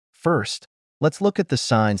First, let's look at the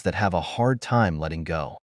signs that have a hard time letting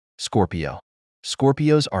go. Scorpio.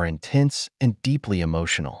 Scorpios are intense and deeply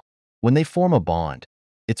emotional. When they form a bond,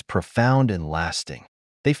 it's profound and lasting.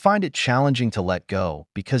 They find it challenging to let go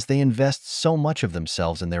because they invest so much of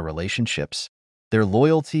themselves in their relationships. Their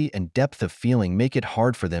loyalty and depth of feeling make it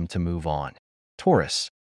hard for them to move on.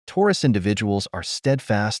 Taurus. Taurus individuals are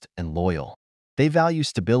steadfast and loyal. They value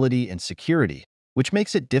stability and security, which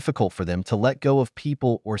makes it difficult for them to let go of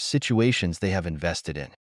people or situations they have invested in.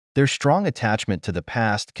 Their strong attachment to the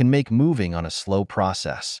past can make moving on a slow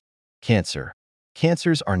process. Cancer.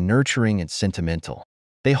 Cancers are nurturing and sentimental.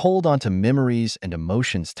 They hold on to memories and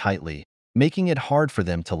emotions tightly, making it hard for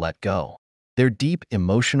them to let go. Their deep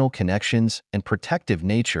emotional connections and protective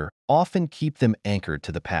nature often keep them anchored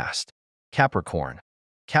to the past. Capricorn.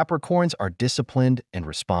 Capricorns are disciplined and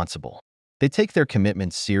responsible. They take their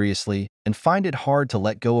commitments seriously and find it hard to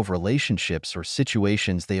let go of relationships or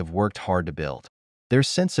situations they have worked hard to build. Their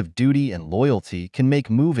sense of duty and loyalty can make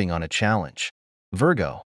moving on a challenge.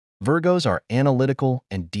 Virgo. Virgos are analytical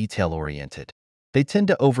and detail-oriented. They tend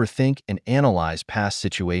to overthink and analyze past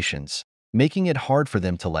situations, making it hard for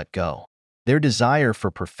them to let go. Their desire for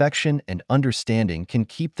perfection and understanding can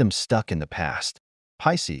keep them stuck in the past.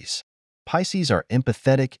 Pisces. Pisces are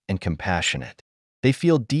empathetic and compassionate. They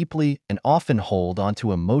feel deeply and often hold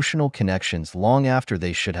onto emotional connections long after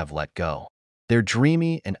they should have let go. Their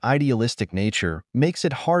dreamy and idealistic nature makes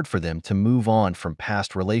it hard for them to move on from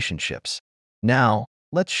past relationships. Now,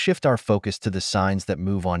 let's shift our focus to the signs that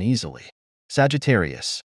move on easily.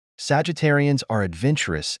 Sagittarius. Sagittarians are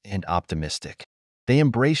adventurous and optimistic. They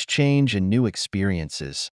embrace change and new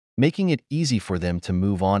experiences, making it easy for them to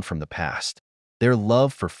move on from the past. Their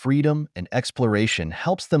love for freedom and exploration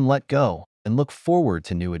helps them let go and look forward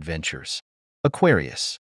to new adventures.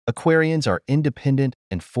 Aquarius. Aquarians are independent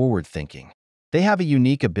and forward-thinking. They have a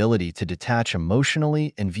unique ability to detach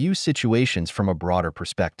emotionally and view situations from a broader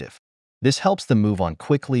perspective. This helps them move on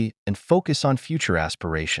quickly and focus on future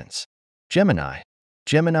aspirations. Gemini.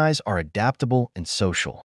 Geminis are adaptable and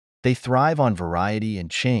social. They thrive on variety and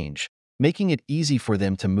change, making it easy for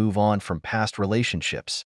them to move on from past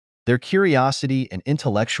relationships. Their curiosity and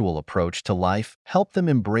intellectual approach to life help them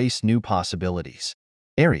embrace new possibilities.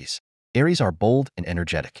 Aries. Aries are bold and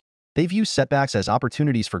energetic. They view setbacks as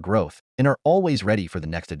opportunities for growth and are always ready for the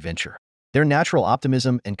next adventure. Their natural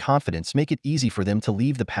optimism and confidence make it easy for them to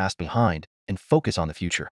leave the past behind and focus on the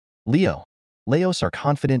future. Leo. Leos are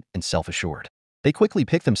confident and self-assured. They quickly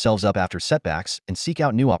pick themselves up after setbacks and seek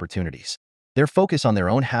out new opportunities. Their focus on their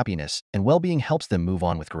own happiness and well-being helps them move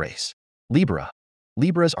on with grace. Libra.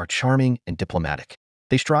 Libras are charming and diplomatic.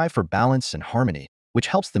 They strive for balance and harmony, which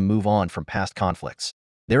helps them move on from past conflicts.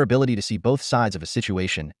 Their ability to see both sides of a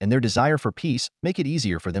situation and their desire for peace make it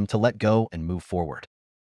easier for them to let go and move forward.